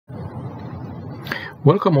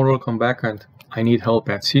Welcome or welcome back, and I need help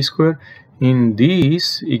at c-square. In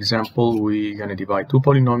this example, we're going to divide two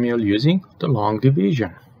polynomials using the long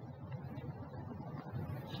division.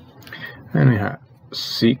 And we have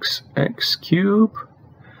 6x cubed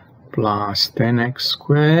plus 10x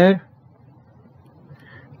squared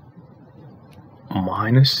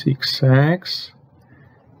minus 6x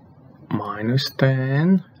minus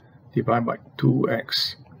 10 divided by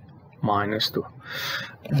 2x minus 2.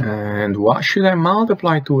 And what should I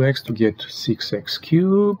multiply 2x to get 6x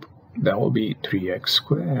cubed? That will be 3x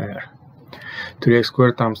squared. 3x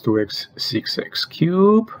squared times 2x, 6x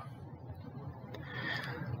cubed.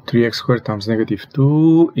 3x squared times negative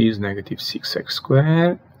 2 is negative 6x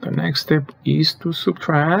squared. The next step is to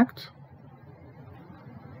subtract.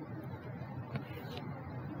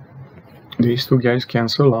 These two guys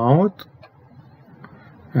cancel out.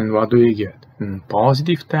 And what do we get?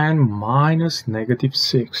 Positive 10 minus negative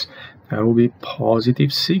 6. That will be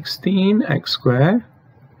positive 16x squared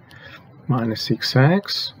minus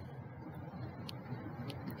 6x.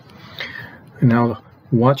 And now,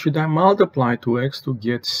 what should I multiply 2x to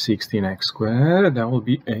get 16x squared? That will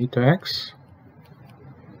be 8x.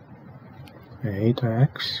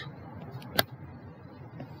 8x.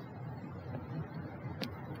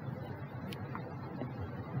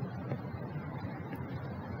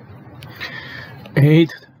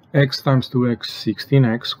 Eight x times 2x,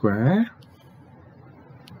 16x squared.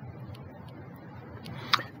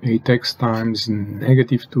 8x times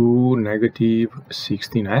negative 2, negative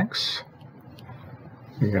 16x.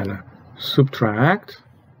 We're gonna subtract.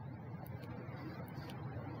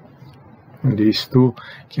 And these two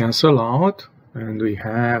cancel out, and we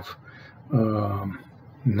have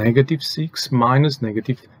negative 6 minus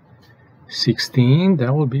negative 16.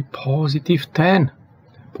 That will be positive 10.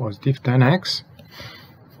 Positive 10x.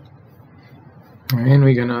 And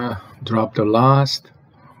we're gonna drop the last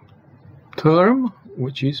term,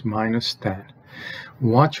 which is minus 10.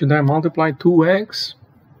 What should I multiply 2x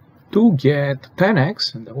to get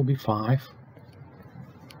 10x? And that will be 5.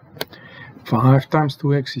 5 times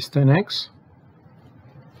 2x is 10x.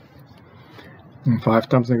 And 5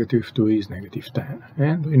 times negative 2 is negative 10.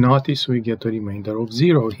 And we notice we get a remainder of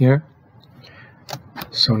 0 here.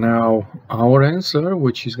 So now our answer,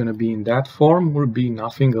 which is going to be in that form, will be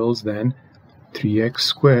nothing else than 3x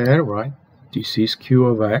squared, right? This is q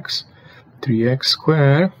of x. 3x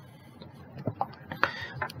squared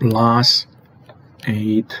plus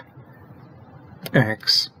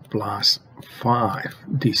 8x plus 5.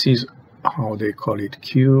 This is how they call it,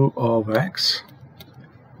 q of x.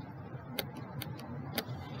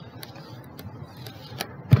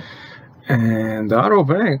 And r of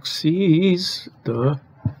x is the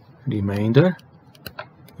remainder.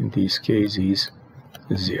 In this case is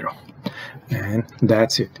 0. And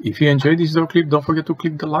that's it. If you enjoyed this video clip, don't forget to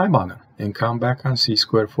click the like button and come back on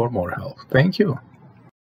c-square for more help. Thank you.